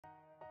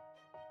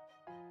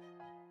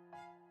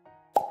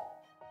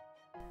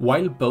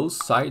While both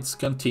sides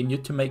continue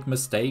to make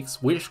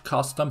mistakes which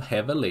cost them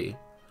heavily,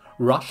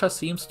 Russia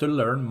seems to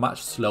learn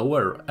much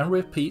slower and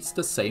repeats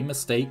the same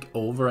mistake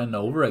over and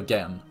over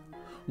again,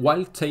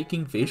 while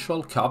taking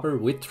visual cover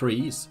with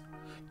trees.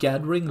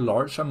 Gathering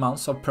large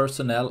amounts of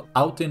personnel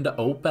out in the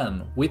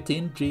open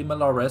within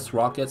GMLRS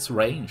rockets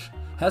range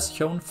has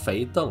shown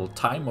fatal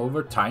time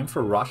over time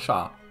for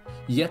Russia,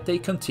 yet they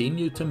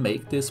continue to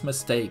make this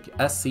mistake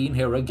as seen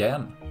here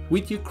again,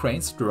 with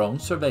Ukraine's drone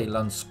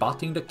surveillance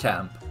spotting the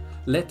camp,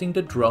 letting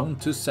the drone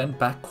to send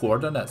back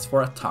coordinates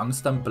for a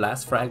tungsten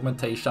blast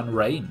fragmentation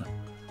rain,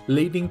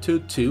 leading to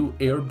 2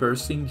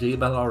 airbursting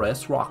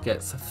GMLRS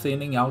rockets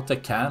thinning out the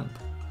camp,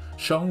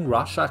 showing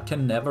Russia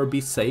can never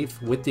be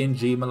safe within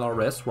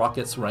GMLRS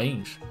rockets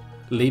range,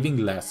 leaving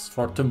less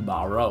for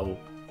tomorrow.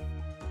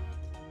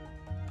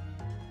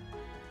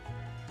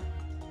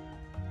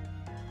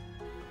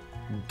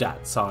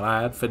 That's all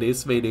I had for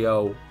this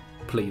video.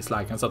 Please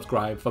like and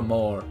subscribe for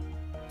more.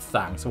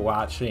 Thanks for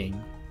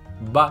watching.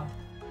 Bye.